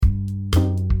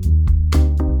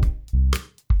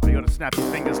snap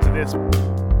your fingers to this. I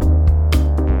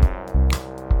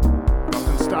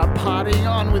can start partying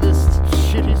on with this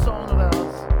shitty song of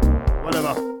ours.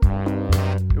 Whatever.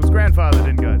 It was grandfathered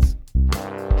in, guys.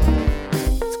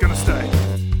 It's gonna stay.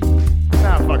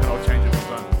 Nah, fuck it, I'll change it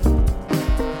for fun.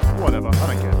 Whatever, I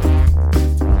don't care.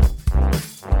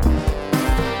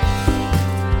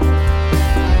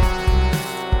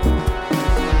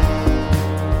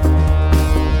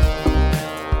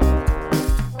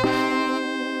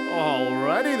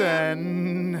 Alrighty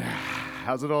then.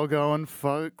 How's it all going,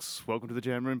 folks? Welcome to the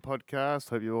Jam Room Podcast.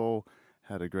 Hope you all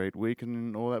had a great week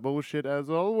and all that bullshit as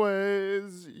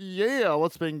always. Yeah,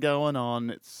 what's been going on?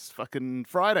 It's fucking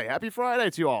Friday. Happy Friday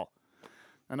to you all.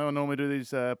 I know I normally do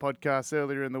these podcasts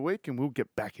earlier in the week, and we'll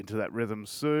get back into that rhythm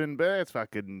soon, but it's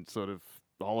fucking sort of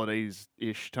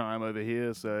holidays-ish time over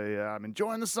here, so I'm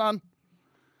enjoying the sun.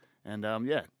 And,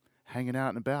 yeah, hanging out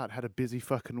and about. Had a busy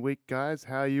fucking week, guys.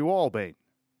 How you all been?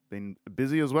 Been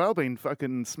busy as well? Been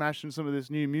fucking smashing some of this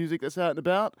new music that's out and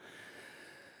about?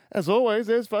 As always,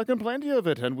 there's fucking plenty of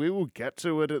it, and we will get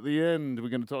to it at the end. We're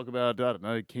going to talk about, I don't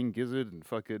know, King Gizzard and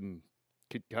fucking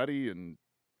Kid Cudi and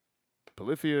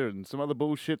Polyphia and some other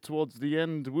bullshit towards the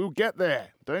end. We'll get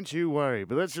there. Don't you worry.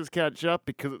 But let's just catch up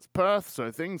because it's Perth,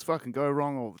 so things fucking go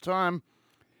wrong all the time.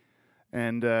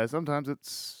 And sometimes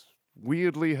it's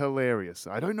weirdly hilarious.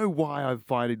 I don't know why I'm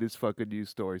finding this fucking news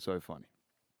story so funny.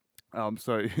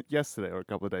 So yesterday or a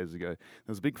couple of days ago, there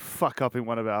was a big fuck up in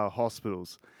one of our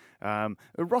hospitals. A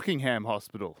Rockingham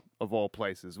Hospital, of all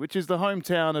places, which is the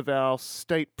hometown of our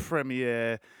state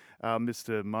premier,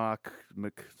 Mr. Mark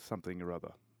something or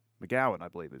other. McGowan, I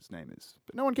believe his name is.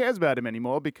 But no one cares about him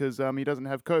anymore because he doesn't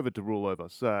have COVID to rule over,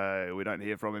 so we don't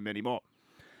hear from him anymore.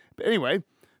 But anyway,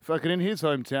 fucking in his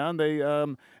hometown, they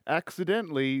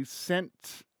accidentally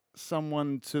sent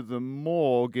someone to the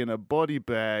morgue in a body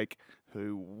bag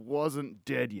who wasn't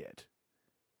dead yet.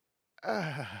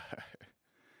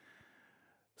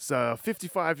 So a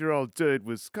 55-year-old dude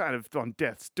was kind of on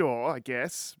death's door, I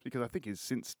guess, because I think he's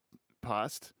since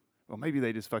passed. Or maybe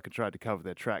they just fucking tried to cover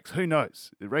their tracks. Who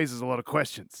knows? It raises a lot of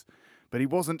questions. But he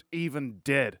wasn't even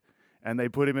dead. And they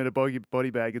put him in a body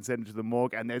bag and sent him to the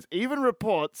morgue. And there's even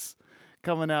reports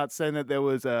coming out saying that there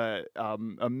was a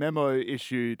memo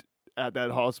issued at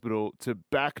that hospital to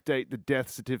backdate the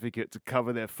death certificate to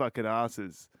cover their fucking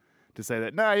asses. To say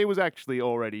that, no, he was actually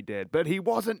already dead. But he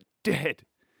wasn't dead.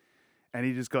 And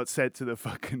he just got sent to the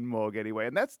fucking morgue anyway.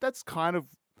 And that's kind of,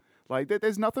 like,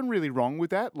 there's nothing really wrong with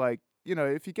that. Like, you know,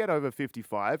 if you get over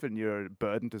 55 and you're a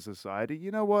burden to society,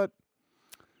 you know what?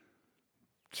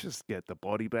 Just get the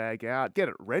body bag out. Get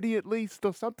it ready at least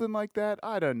or something like that.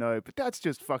 I don't know. But that's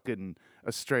just fucking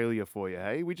Australia for you,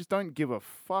 hey? We just don't give a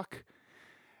fuck.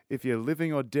 If you're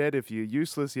living or dead, if you're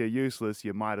useless, you're useless.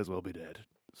 You might as well be dead.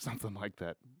 Something like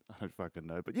that. I don't fucking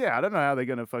know. But yeah, I don't know how they're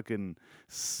going to fucking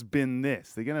spin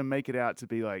this. They're going to make it out to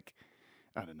be like,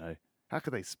 I don't know. How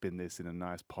could they spin this in a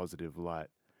nice positive light?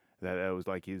 That it was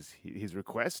like his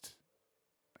request?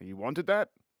 He wanted that?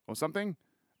 Or something?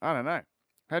 I don't know.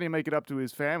 How do you make it up to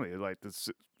his family? Like, this,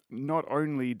 not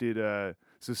only did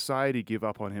society give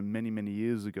up on him many, many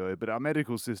years ago, but our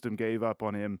medical system gave up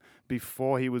on him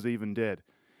before he was even dead.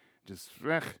 Just,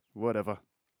 whatever.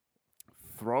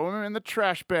 Throw him in the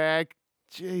trash bag.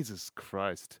 Jesus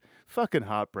Christ. Fucking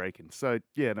heartbreaking. So,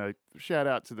 yeah, no, shout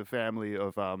out to the family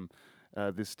of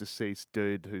this deceased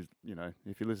dude who's, you know,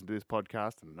 if you listen to this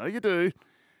podcast, and I know you do,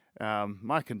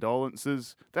 my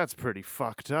condolences. That's pretty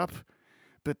fucked up.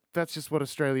 But that's just what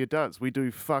Australia does. We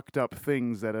do fucked up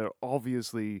things that are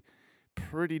obviously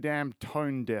pretty damn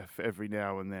tone deaf every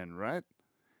now and then, right?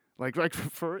 Like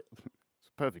for it's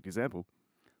a perfect example.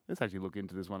 Let's actually look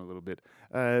into this one a little bit.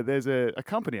 There's a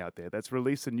company out there that's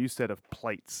released a new set of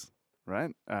plates,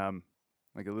 right?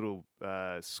 Like a little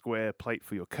square plate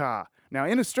for your car. Now,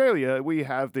 in Australia, we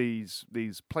have these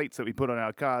plates that we put on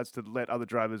our cars to let other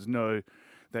drivers know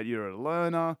that you're a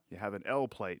learner. You have an L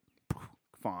plate.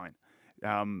 Fine.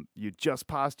 You just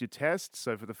passed your test,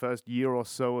 so for the first year or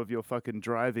so of your fucking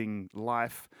driving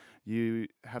life, you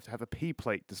have to have a P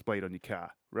plate displayed on your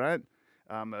car, right?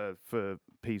 For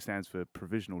P stands for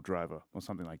provisional driver or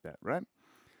something like that, right?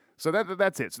 So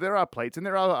that's it. So there are plates, and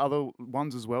there are other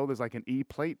ones as well. There's like an E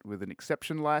plate with an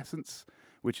exception license,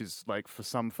 which is like for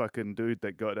some fucking dude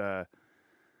that got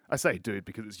I say dude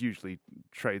because it's usually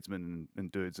tradesmen and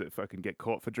dudes that fucking get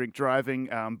caught for drink driving,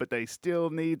 but they still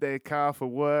need their car for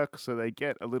work, so they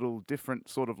get a little different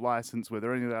sort of license where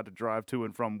they're only allowed to drive to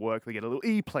and from work. They get a little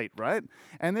E-plate, right?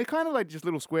 And they're kind of like just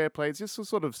little square plates, just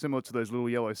sort of similar to those little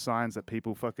yellow signs that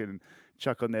people fucking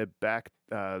chuck on their back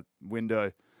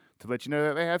window to let you know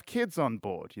that they have kids on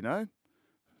board, you know?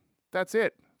 That's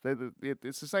it.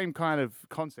 It's the same kind of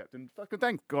concept. And fucking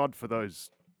thank God for those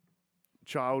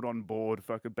child on board,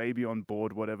 fucking baby on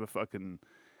board, whatever fucking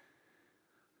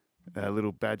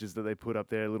little badges that they put up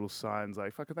there, little signs.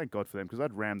 Like, fucking thank God for them, because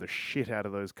I'd ram the shit out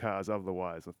of those cars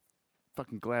otherwise. I'm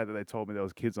fucking glad that they told me there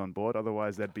was kids on board.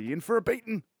 Otherwise, they'd be in for a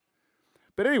beating.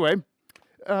 But anyway,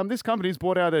 this company's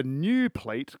brought out a new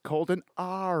plate called an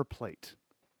R plate.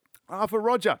 R for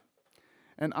Roger.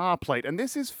 An R plate. And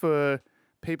this is for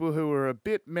people who are a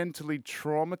bit mentally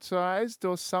traumatized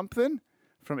or something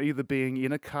from either being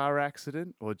in a car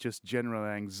accident or just general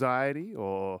anxiety,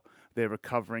 or they're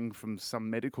recovering from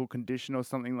some medical condition or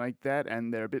something like that,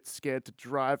 and they're a bit scared to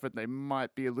drive and they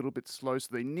might be a little bit slow, so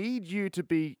they need you to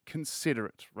be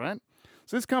considerate, right?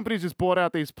 So this company's just bought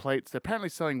out these plates. They're apparently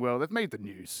selling well. They've made the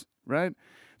news, right?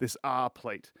 This R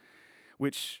plate,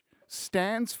 which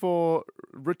stands for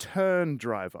return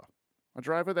driver. A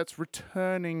driver that's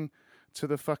returning to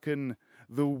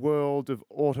the world of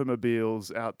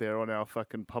automobiles out there on our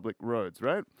fucking public roads,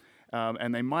 right?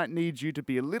 And they might need you to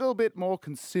be a little bit more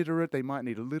considerate. They might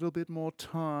need a little bit more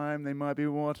time. They might be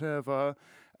whatever.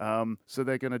 So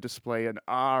they're going to display an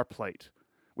R plate,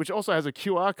 which also has a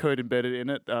QR code embedded in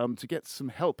it to get some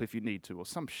help if you need to, or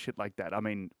some shit like that. I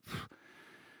mean,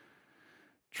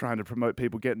 trying to promote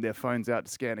people getting their phones out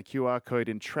to scan a QR code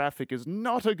in traffic is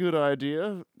not a good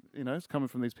idea. You know, it's coming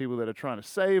from these people that are trying to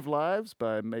save lives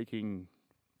by making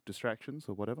distractions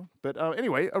or whatever. But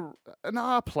anyway, an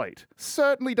R plate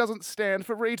certainly doesn't stand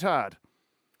for retard.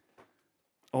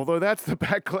 Although that's the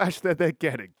backlash that they're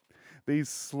getting. These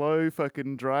slow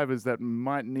fucking drivers that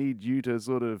might need you to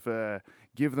sort of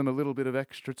give them a little bit of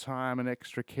extra time and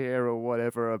extra care or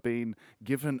whatever are being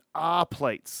given R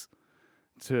plates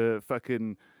to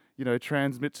fucking,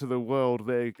 transmit to the world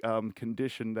their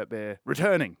condition that they're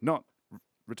returning, not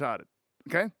retarded.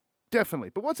 Okay?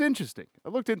 Definitely. But what's interesting, I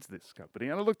looked into this company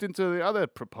and I looked into the other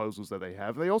proposals that they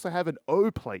have. They also have an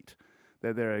O plate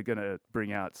that they're going to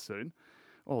bring out soon.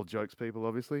 All jokes, people,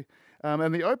 obviously.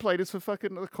 And the O plate is for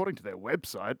fucking, according to their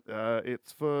website,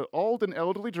 it's for old and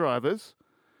elderly drivers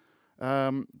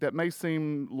that may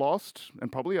seem lost,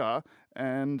 and probably are,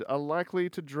 and are likely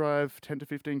to drive 10 to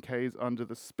 15 Ks under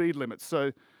the speed limit.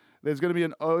 So there's going to be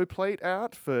an O plate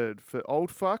out for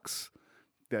old fucks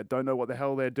that don't know what the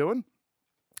hell they're doing,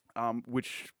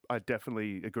 which I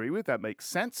definitely agree with. That makes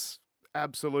sense.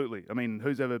 Absolutely. I mean,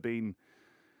 who's ever been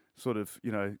sort of,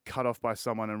 cut off by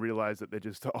someone and realize that they're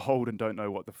just old and don't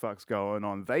know what the fuck's going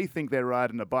on? They think they're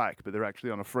riding a bike, but they're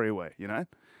actually on a freeway,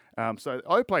 So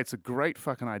O-plate's a great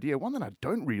fucking idea. One that I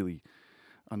don't really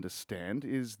understand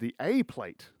is the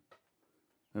A-plate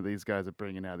that these guys are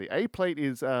bringing out. The A-plate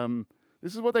is,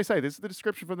 this is what they say. This is the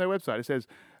description from their website. It says,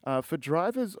 for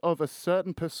drivers of a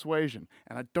certain persuasion.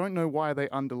 And I don't know why they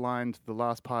underlined the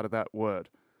last part of that word.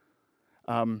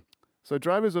 So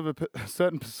drivers of a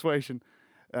certain persuasion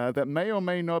that may or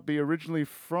may not be originally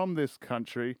from this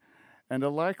country and are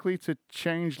likely to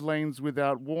change lanes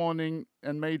without warning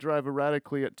and may drive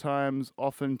erratically at times,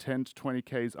 often 10 to 20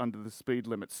 Ks under the speed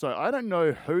limit. So I don't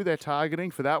know who they're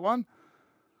targeting for that one.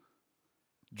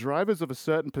 Drivers of a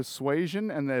certain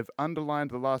persuasion, and they've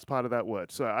underlined the last part of that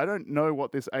word. So I don't know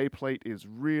what this A plate is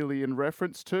really in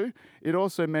reference to. It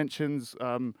also mentions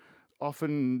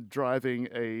often driving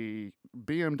a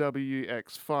BMW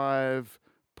X5,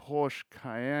 Porsche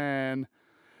Cayenne,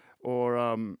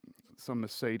 or some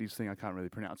Mercedes thing I can't really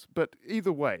pronounce. But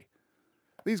either way,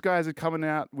 these guys are coming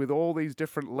out with all these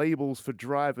different labels for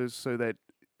drivers so that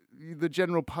the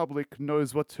general public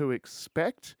knows what to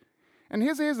expect. And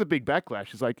here's the big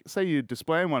backlash. It's like, say you're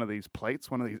displaying one of these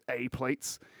plates, one of these A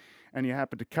plates, and you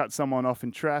happen to cut someone off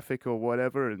in traffic or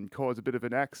whatever and cause a bit of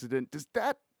an accident. Does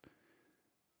that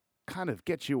kind of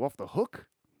get you off the hook,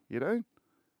 You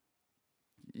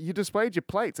displayed your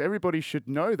plates. Everybody should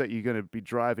know that you're going to be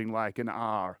driving like an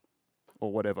R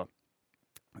or whatever.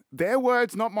 Their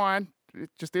words, not mine.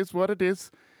 It just is what it is.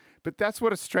 But that's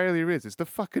what Australia is. It's the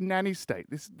fucking nanny state.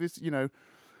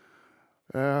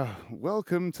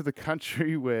 Welcome to the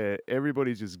country where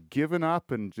everybody's just given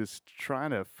up and just trying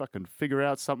to fucking figure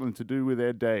out something to do with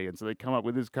their day. And so they come up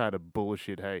with this kind of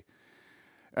bullshit, hey.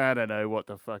 I don't know what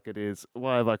the fuck it is.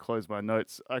 Why have I closed my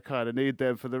notes? I kind of need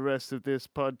them for the rest of this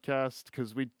podcast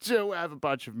because we do have a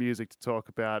bunch of music to talk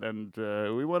about and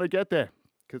we want to get there.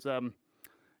 Because, I'm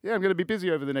going to be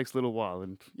busy over the next little while.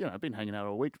 And, I've been hanging out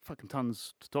all week. Fucking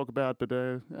tons to talk about, but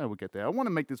we'll get there. I want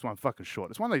to make this one fucking short.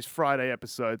 It's one of these Friday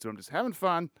episodes where I'm just having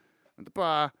fun at the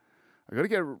bar. I got to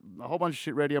get a whole bunch of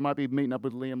shit ready. I might be meeting up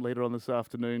with Liam later on this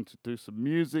afternoon to do some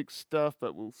music stuff,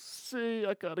 but we'll see.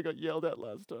 I kind of got yelled at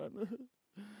last time.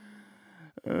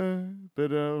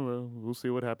 Well, we'll see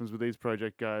what happens with these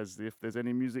project guys. If there's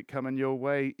any music coming your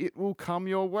way, it will come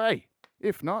your way.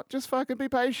 If not, just fucking be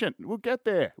patient. We'll get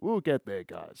there. We'll get there,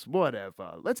 guys.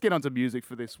 Whatever. Let's get on to music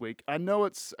for this week. I know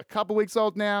it's a couple weeks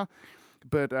old now,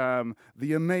 but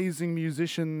the amazing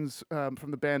musicians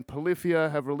from the band Polyphia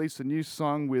have released a new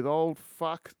song with old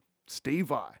fuck Steve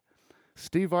Vai.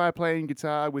 Steve Vai playing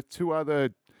guitar with two other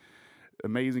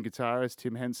amazing guitarist,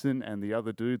 Tim Henson, and the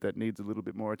other dude that needs a little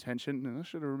bit more attention. And I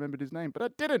should have remembered his name, but I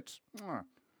didn't.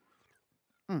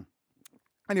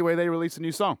 Anyway, they released a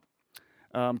new song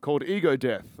called Ego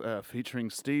Death, featuring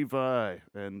Steve Vai.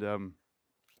 And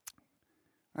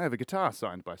I have a guitar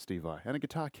signed by Steve Vai, and a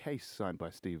guitar case signed by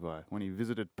Steve Vai when he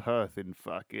visited Perth in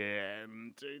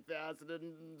fucking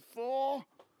 2004?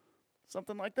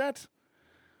 Something like that.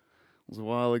 It was a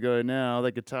while ago now.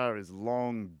 That guitar is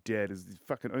long dead. It's the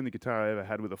fucking only guitar I ever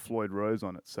had with a Floyd Rose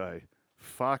on it, so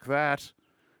fuck that.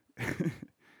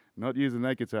 Not using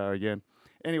that guitar again.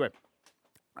 Anyway,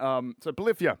 so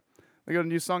Polyphia, they got a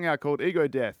new song out called Ego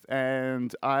Death,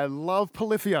 and I love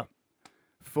Polyphia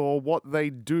for what they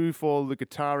do for the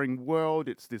guitaring world.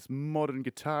 It's this modern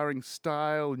guitaring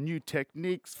style, new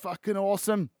techniques, fucking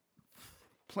awesome.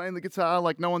 Playing the guitar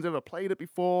like no one's ever played it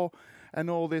before, and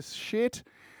all this shit.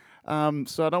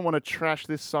 So I don't want to trash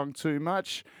this song too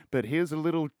much, but here's a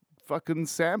little fucking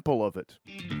sample of it.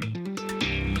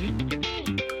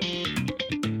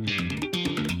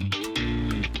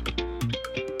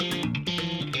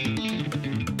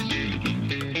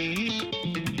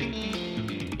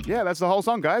 Yeah, that's the whole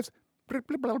song, guys.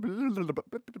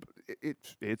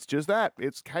 It's just that.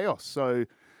 It's chaos. So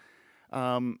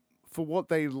for what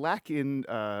they lack in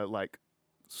like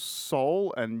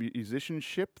soul and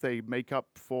musicianship, they make up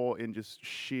for in just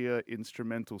sheer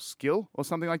instrumental skill or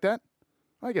something like that.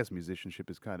 I guess musicianship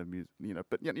is kind of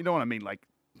but you know what I mean. Like,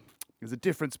 there's a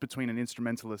difference between an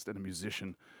instrumentalist and a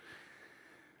musician,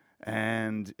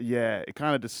 and yeah, it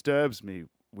kind of disturbs me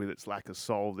with its lack of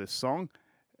soul. This song,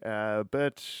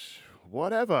 but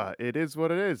whatever, it is what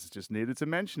it is. Just needed to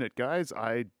mention it, guys.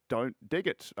 I don't dig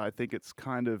it. I think it's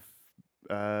kind of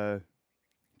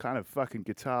fucking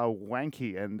guitar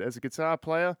wanky. And as a guitar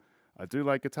player, I do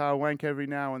like guitar wank every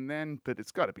now and then, but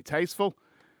it's got to be tasteful.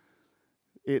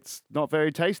 It's not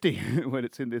very tasty when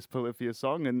it's in this Polyphia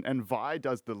song. And Vai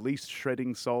does the least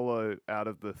shredding solo out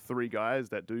of the three guys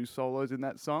that do solos in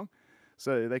that song.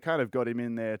 So they kind of got him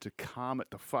in there to calm it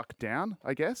the fuck down,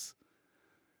 I guess.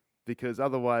 Because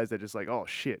otherwise they're just like, oh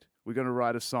shit, we're going to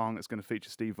write a song that's going to feature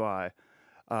Steve Vai.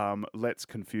 Let's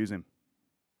confuse him.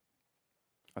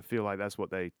 I feel like that's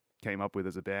what they came up with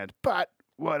as a band. But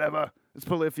whatever. It's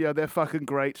Polyphia. They're fucking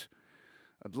great.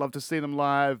 I'd love to see them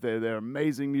live. They're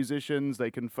amazing musicians.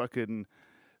 They can fucking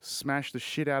smash the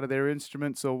shit out of their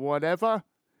instruments or whatever.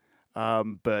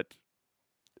 But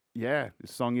yeah,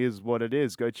 this song is what it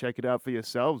is. Go check it out for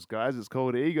yourselves, guys. It's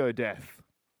called Ego Death.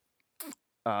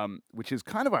 Which is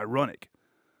kind of ironic.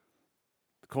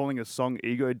 Calling a song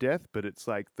Ego Death, but it's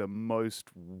like the most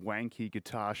wanky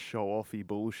guitar show-offy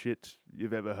bullshit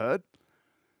you've ever heard.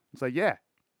 It's like, yeah,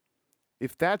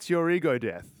 if that's your ego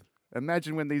death,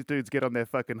 imagine when these dudes get on their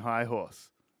fucking high horse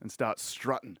and start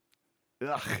strutting.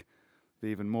 Ugh,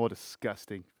 they're even more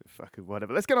disgusting. Fucking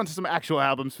whatever. Let's get on to some actual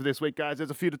albums for this week, guys.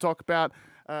 There's a few to talk about.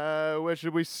 Where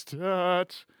should we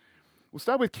start? We'll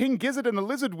start with King Gizzard and the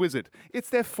Lizard Wizard. It's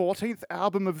their 14th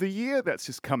album of the year that's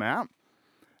just come out.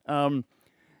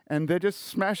 And they're just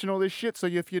smashing all this shit. So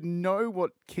if you know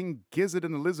what King Gizzard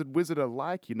and the Lizard Wizard are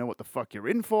like, you know what the fuck you're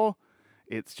in for.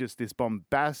 It's just this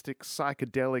bombastic,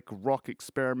 psychedelic, rock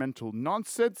experimental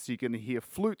nonsense. You're going to hear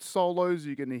flute solos.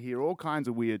 You're going to hear all kinds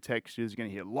of weird textures. You're going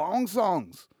to hear long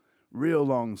songs. Real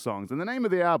long songs. And the name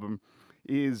of the album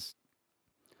is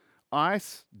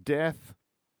Ice, Death,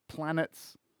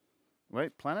 Planets.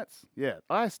 Wait, planets? Yeah.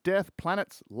 Ice, Death,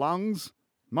 Planets, Lungs,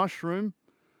 Mushroom,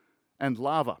 and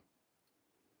Lava.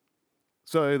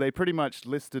 So they pretty much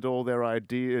listed all their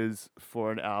ideas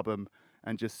for an album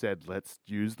and just said, let's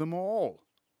use them all,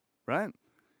 right?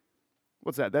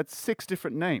 What's that? That's 6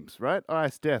 different names, right?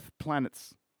 Ice, Death,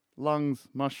 Planets, Lungs,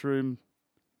 Mushroom,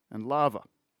 and Lava.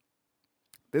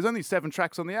 There's only 7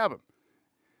 tracks on the album.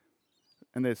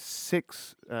 And there's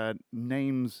 6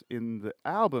 names in the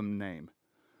album name.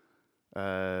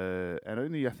 And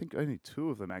I think only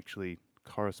 2 of them actually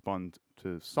correspond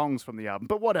to songs from the album,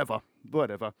 but whatever,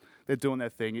 they're doing their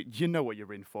thing. You know what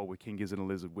you're in for with King Gizzard and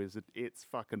Lizard Wizard. It's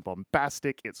fucking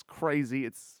bombastic, it's crazy,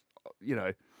 it's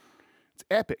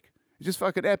epic. It's just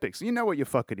fucking epic. So you know what you're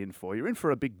fucking in for. You're in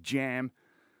for a big jam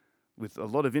with a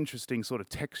lot of interesting sort of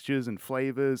textures and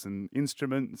flavors and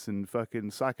instruments and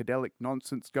fucking psychedelic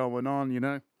nonsense going on, you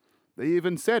know. They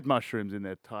even said mushrooms in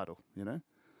their title, you know?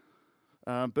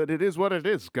 But it is what it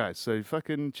is, guys. So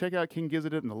fucking check out King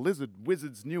Gizzard and the Lizard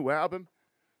Wizard's new album.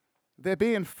 They're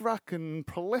being fucking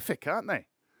prolific, aren't they?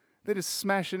 They're just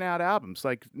smashing out albums.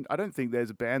 Like, I don't think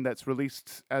there's a band that's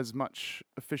released as much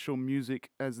official music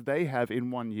as they have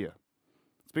in 1 year.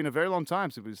 It's been a very long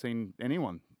time since we've seen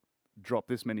anyone drop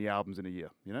this many albums in a year,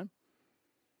 you know?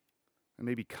 And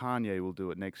maybe Kanye will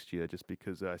do it next year just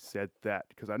because I said that.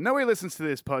 Because I know he listens to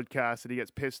this podcast and he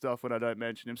gets pissed off when I don't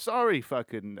mention him. Sorry,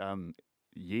 fucking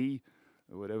Yee,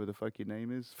 or whatever the fuck your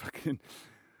name is. Fucking,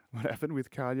 what happened with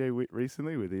Kanye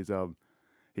recently with his,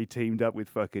 he teamed up with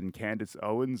fucking Candace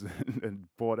Owens and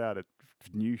bought out a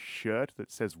new shirt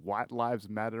that says White Lives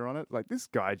Matter on it. Like, this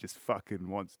guy just fucking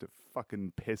wants to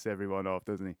fucking piss everyone off,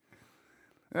 doesn't he?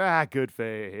 Ah, good for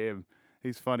him.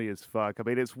 He's funny as fuck. I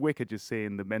mean, it's wicked just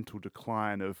seeing the mental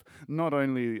decline of not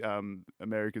only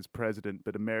America's president,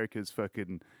 but America's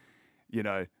fucking, you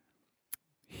know,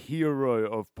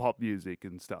 hero of pop music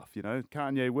and stuff, you know?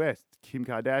 Kanye West, Kim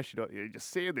Kardashian, you're just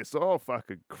seeing this all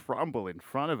fucking crumble in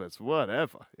front of us.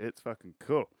 Whatever. It's fucking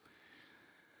cool.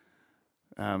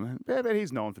 But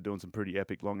he's known for doing some pretty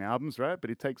epic long albums, right?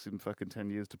 But it takes him fucking 10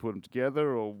 years to put them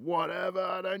together or whatever.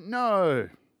 I don't know.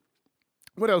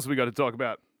 What else have we got to talk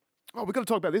about? Oh, we've got to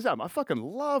talk about this album. I fucking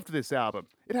loved this album.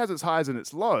 It has its highs and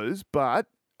its lows, but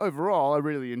overall, I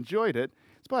really enjoyed it.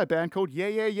 It's by a band called Yeah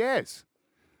Yeah Yeahs.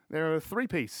 They're a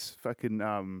three-piece fucking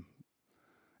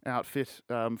outfit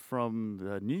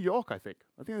from New York, I think.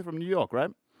 I think they're from New York,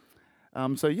 right?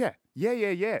 So yeah, Yeah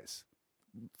Yeah Yeahs.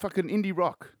 Fucking indie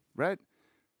rock, right?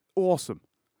 Awesome.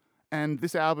 And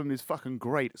this album is fucking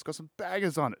great. It's got some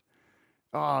bangers on it.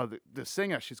 Oh, the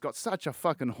singer, she's got such a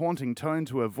fucking haunting tone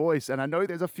to her voice. And I know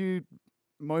there's a few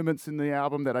moments in the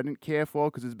album that I didn't care for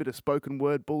because there's a bit of spoken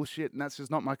word bullshit, and that's just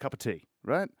not my cup of tea,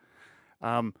 right?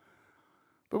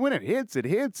 But when it hits,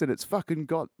 and it's fucking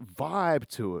got vibe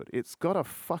to it. It's got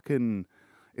an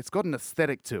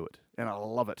aesthetic to it, and I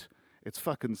love it. It's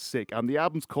fucking sick. The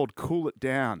album's called Cool It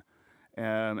Down.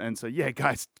 And so, yeah,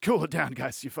 guys, cool it down,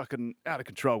 guys. You're fucking out of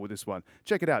control with this one.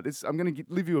 Check it out. I'm going to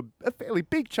leave you a fairly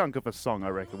big chunk of a song, I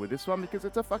reckon, with this one because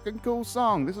it's a fucking cool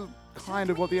song. This is kind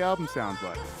of what the album sounds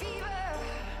like.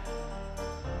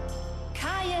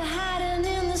 Kaya hiding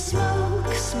in the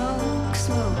smoke, smoke,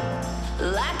 smoke.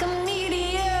 Like a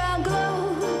meteor, I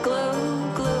glow,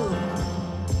 glow, glow.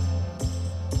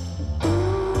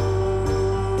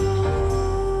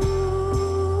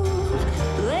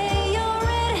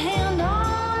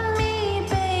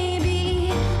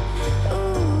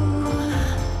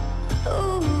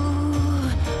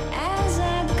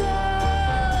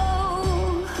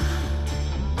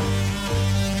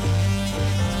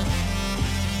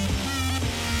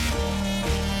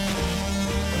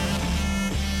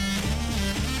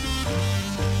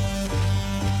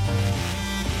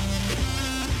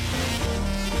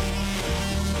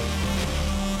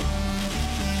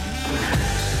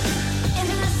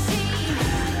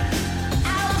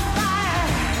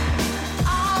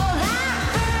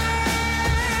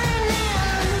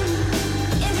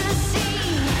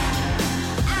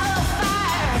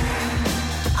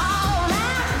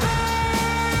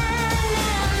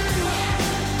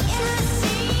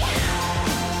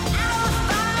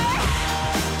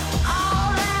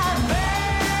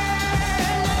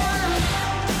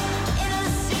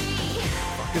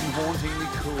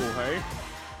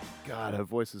 Her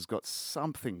voice has got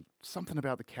something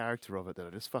about the character of it that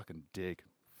I just fucking dig.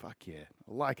 Fuck yeah.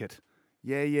 I like it.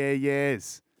 Yeah, yeah,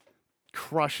 yes.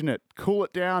 Crushing it. Cool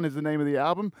It Down is the name of the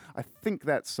album. I think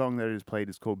that song that is played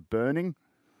is called Burning.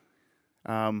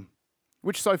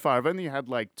 Which so far I've only had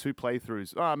like 2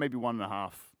 playthroughs. Maybe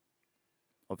 1.5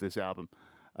 of this album.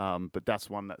 But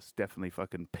that's one that's definitely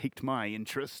fucking piqued my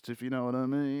interest, if you know what I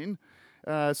mean.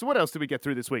 So what else did we get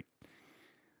through this week?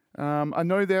 I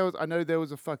know there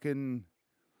was a fucking,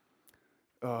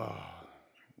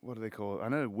 what do they call it? I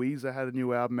know Weezer had a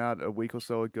new album out a week or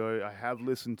so ago. I have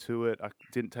listened to it. I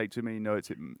didn't take too many notes.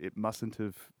 It mustn't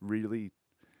have really,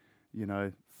 you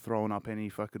know, thrown up any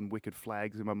fucking wicked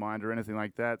flags in my mind or anything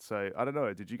like that. So I don't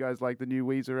know. Did you guys like the new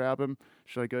Weezer album?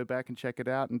 Should I go back and check it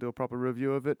out and do a proper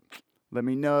review of it? Let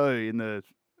me know in the,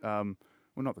 well,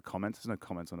 not the comments. There's no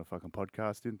comments on a fucking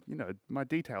podcast. And, you know, my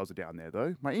details are down there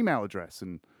though. My email address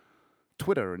and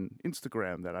Twitter and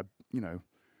Instagram that I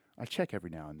check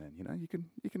every now and then. You know, you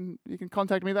can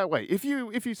contact me that way if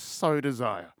you so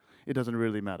desire. It doesn't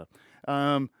really matter.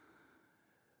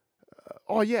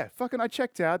 Oh yeah, fucking I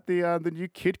checked out the new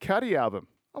Kid Cudi album.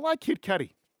 I like Kid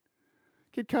Cudi.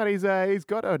 Kid Cudi's he's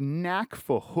got a knack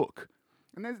for hook,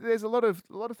 and there's a lot of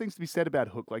things to be said about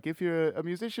hook. Like if you're a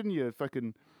musician, you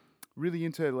fucking really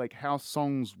into like how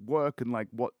songs work and like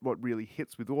what really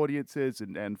hits with audiences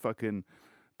and fucking,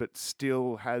 but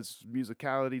still has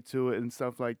musicality to it and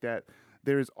stuff like that.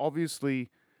 There is obviously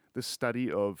the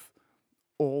study of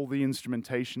all the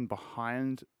instrumentation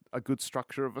behind a good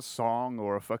structure of a song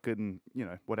or a fucking,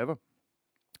 whatever.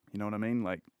 You know what I mean?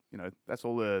 Like, that's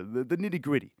all the nitty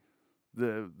gritty,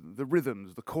 the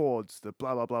rhythms, the chords, the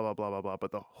blah blah blah blah blah blah blah.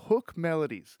 But the hook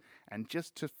melodies, and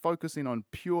just to focus in on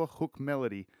pure hook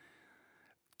melody,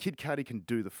 Kid Cudi can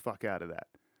do the fuck out of that.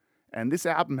 And this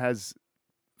album has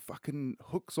fucking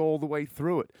hooks all the way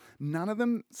through it. None of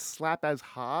them slap as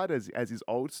hard as his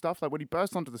old stuff. Like when he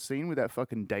burst onto the scene with that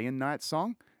fucking Day and Night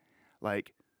song,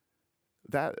 like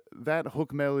that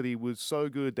hook melody was so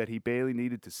good that he barely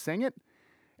needed to sing it.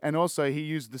 And also he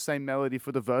used the same melody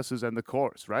for the verses and the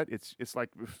chorus, right? It's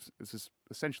just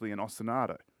essentially an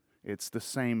ostinato. It's the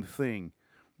same thing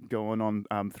going on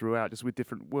throughout, just with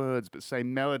different words, but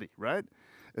same melody, right?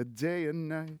 A day and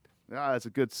night. Ah, it's a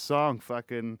good song.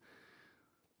 Fucking,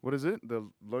 what is it? The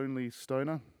Lonely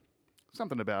Stoner?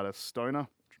 Something about a stoner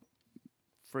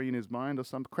freeing his mind or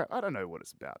some crap. I don't know what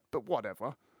it's about, but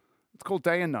whatever. It's called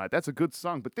Day and Night. That's a good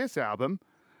song. But this album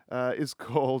is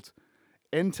called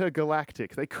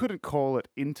Intergalactic. They couldn't call it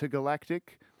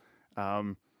Intergalactic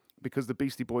because the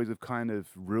Beastie Boys have kind of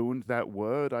ruined that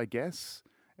word, I guess.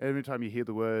 Every time you hear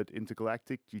the word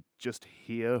intergalactic, you just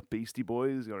hear Beastie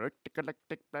Boys. You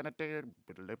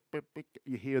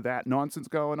hear that nonsense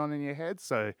going on in your head,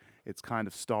 so it's kind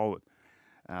of stolen.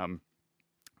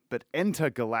 But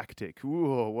intergalactic,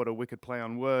 ooh, what a wicked play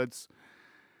on words.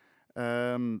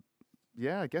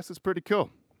 Yeah, I guess it's pretty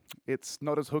cool. It's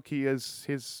not as hooky as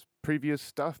his previous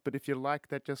stuff, but if you like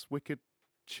that just wicked,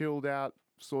 chilled out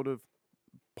sort of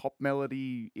pop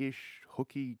melody-ish,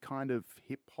 hooky, kind of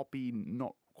hip-hoppy,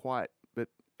 not quite, but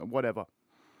whatever.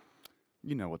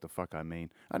 You know what the fuck I mean.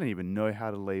 I don't even know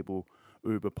how to label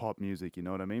uber pop music, you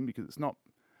know what I mean? Because it's not...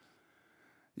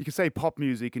 You can say pop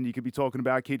music and you could be talking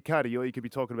about Kid Cudi, or you could be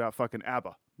talking about fucking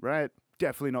ABBA, right?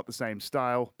 Definitely not the same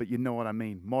style, but you know what I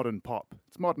mean. Modern pop.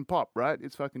 It's modern pop, right?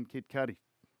 It's fucking Kid Cudi.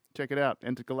 Check it out.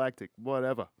 Intergalactic.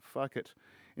 Whatever. Fuck it.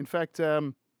 In fact,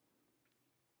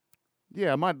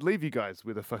 yeah, I might leave you guys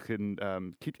with a fucking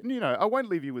Kid. I won't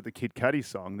leave you with the Kid Cudi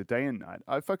song, "The Day and Night."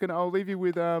 I'll leave you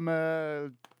with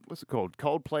what's it called?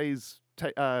 Coldplay's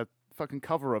fucking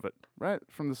cover of it, right,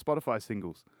 from the Spotify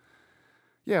singles.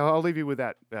 Yeah, I'll leave you with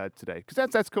that today because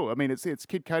that's cool. I mean, it's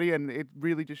Kid Cudi, and it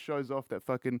really just shows off that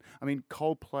fucking. I mean,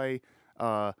 Coldplay,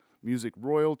 music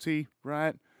royalty,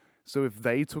 right? So if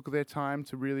they took their time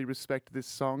to really respect this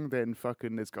song, then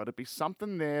fucking there's got to be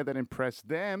something there that impressed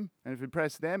them. And if it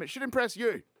impressed them, it should impress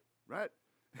you, right?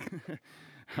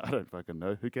 I don't fucking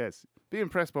know. Who cares? Be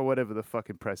impressed by whatever the fuck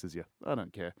impresses you. I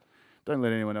don't care. Don't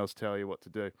let anyone else tell you what to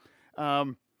do.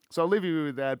 So I'll leave you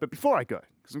with that. But before I go,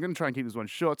 because I'm going to try and keep this one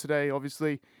short today,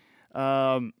 obviously,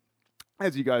 as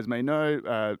you guys may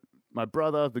know, my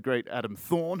brother, the great Adam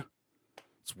Thorne.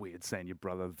 It's weird saying your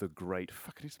brother, the great.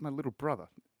 Fuck, he's my little brother.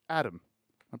 Adam.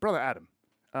 My brother Adam.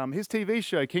 His TV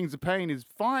show, Kings of Pain, is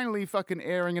finally fucking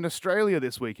airing in Australia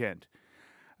this weekend.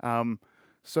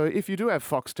 So if you do have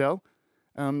Foxtel,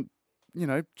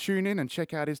 tune in and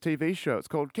check out his TV show. It's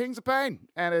called Kings of Pain,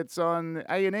 and it's on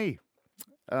A&E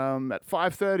at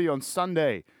 5:30 on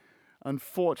Sunday.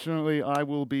 Unfortunately, I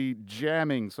will be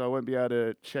jamming, so I won't be able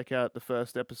to check out the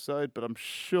first episode, but I'm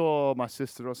sure my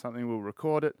sister or something will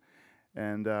record it,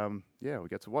 and we'll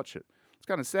get to watch it. It's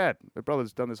kind of sad. My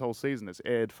brother's done this whole season. It's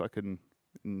aired fucking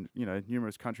in,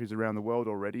 numerous countries around the world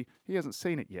already. He hasn't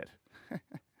seen it yet.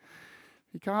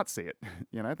 He can't see it.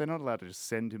 They're not allowed to just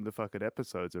send him the fucking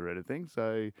episodes or anything,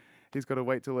 so he's got to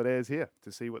wait till it airs here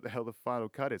to see what the hell the final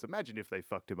cut is. Imagine if they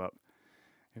fucked him up.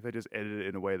 If they just edit it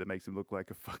in a way that makes him look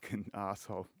like a fucking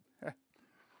asshole.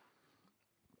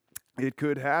 It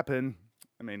could happen.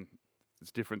 I mean,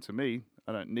 it's different to me.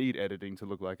 I don't need editing to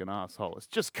look like an asshole. It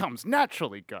just comes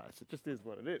naturally, guys. It just is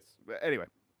what it is. But anyway.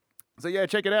 So yeah,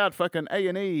 check it out. Fucking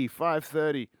A&E,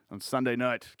 5:30 on Sunday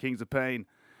night. Kings of Pain.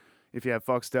 If you have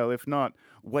Foxtel. If not,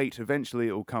 wait. Eventually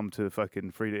it will come to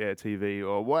fucking free-to-air TV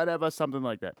or whatever. Something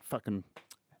like that. Fucking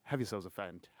have yourselves a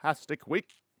fantastic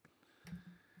week.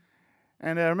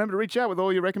 And remember to reach out with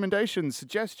all your recommendations,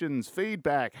 suggestions,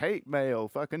 feedback, hate mail,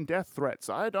 fucking death threats.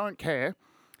 I don't care.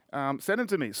 Send them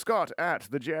to me,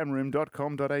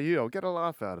 scott@thejamroom.com.au. I'll get a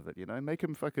laugh out of it, Make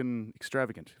them fucking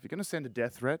extravagant. If you're going to send a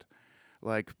death threat,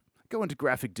 go into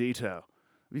graphic detail.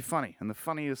 It'll be funny. And the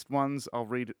funniest ones, I'll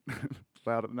read it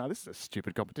loud. No, this is a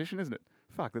stupid competition, isn't it?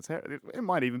 Fuck, it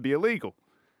might even be illegal.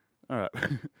 All right.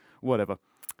 Whatever.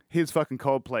 Here's fucking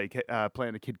Coldplay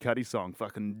playing a Kid Cudi song,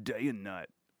 fucking Day and Night.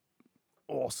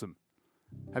 Awesome.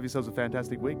 Have yourselves a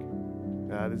fantastic week.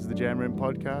 This is the Jam Room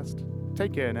Podcast.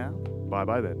 Take care now.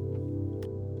 Bye-bye then.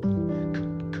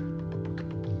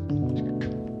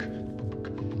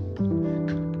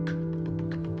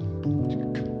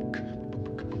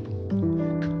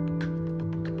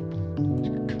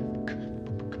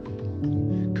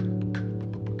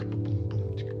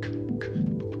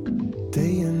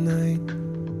 Day and night,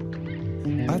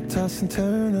 I toss and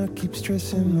turn, I keep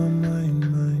stressing my mind.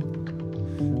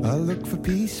 I look for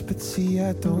peace, but see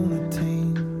I don't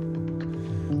attain.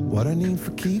 What I need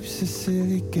for keeps a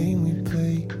silly game we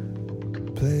play.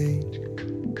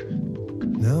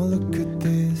 Now look at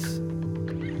this,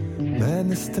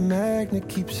 madness the magnet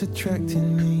keeps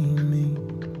attracting me.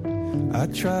 I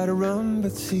try to run,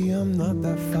 but see I'm not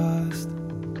that fast.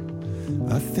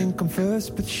 I think I'm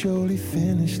first, but surely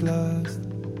finish last.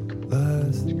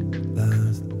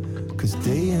 Cause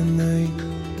day and night,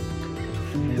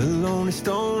 the lonely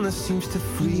stoner seems to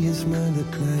free his mind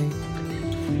at night.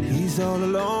 He's all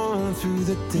alone through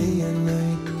the day and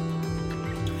night.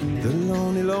 The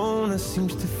lonely loner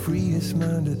seems to free his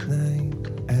mind at night.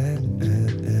 At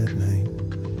night.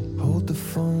 Hold the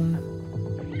phone.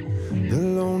 The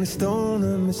lonely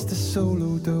stoner, Mr.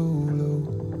 Solo Dolo.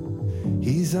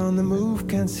 He's on the move,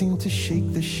 can't seem to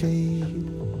shake the shade.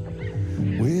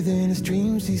 Within his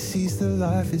dreams he sees the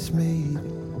life is made.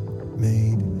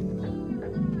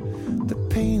 The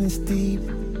pain is deep.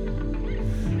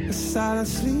 A silent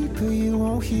sleeper, you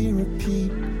won't hear a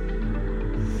peep.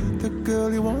 The girl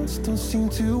he wants don't seem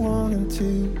to want him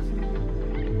to.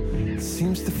 It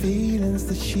seems the feelings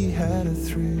that she had her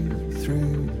through.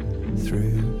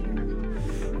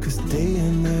 Cause day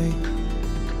and night,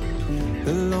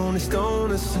 the lonely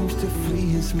stoner seems to free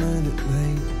his mind at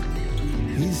night.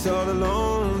 He's all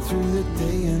alone through the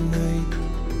day and night.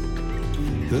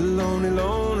 The lonely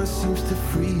loner seems to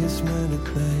free his mind at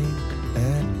night.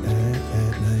 At night.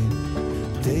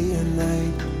 Day and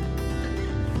night,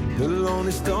 the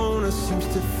lonely stoner seems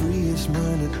to free his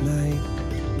mind at night.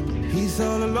 He's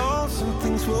all alone, some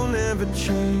things will never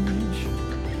change.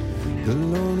 The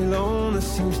lonely loner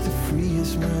seems to free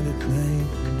his mind at night.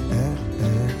 At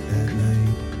night.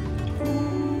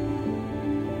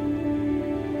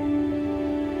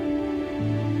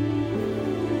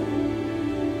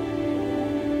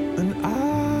 And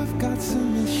I've got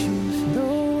some issues no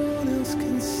one else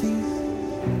can see.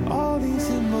 All these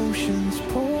emotions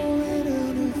pouring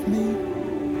out of me.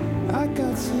 I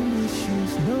got some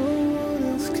issues no one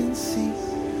else can see.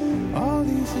 All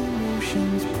these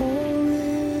emotions pouring.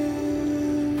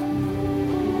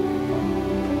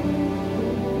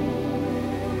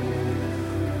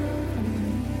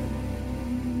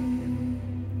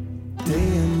 Day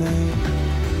and night,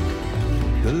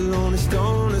 the lonely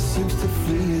stoner seems to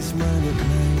free his mind at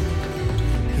night.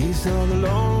 He's all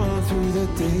alone through the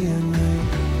day and night.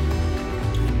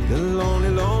 The lonely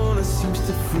loner seems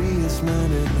to free his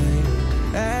mind at night.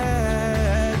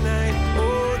 At night,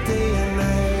 oh day and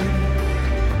night.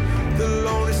 The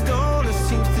lonely stoner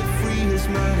seems to free his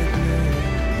mind at night.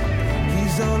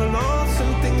 He's all alone,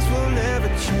 some things will never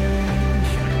change.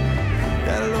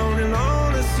 That lonely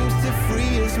loner seems to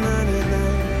free his mind at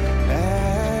night.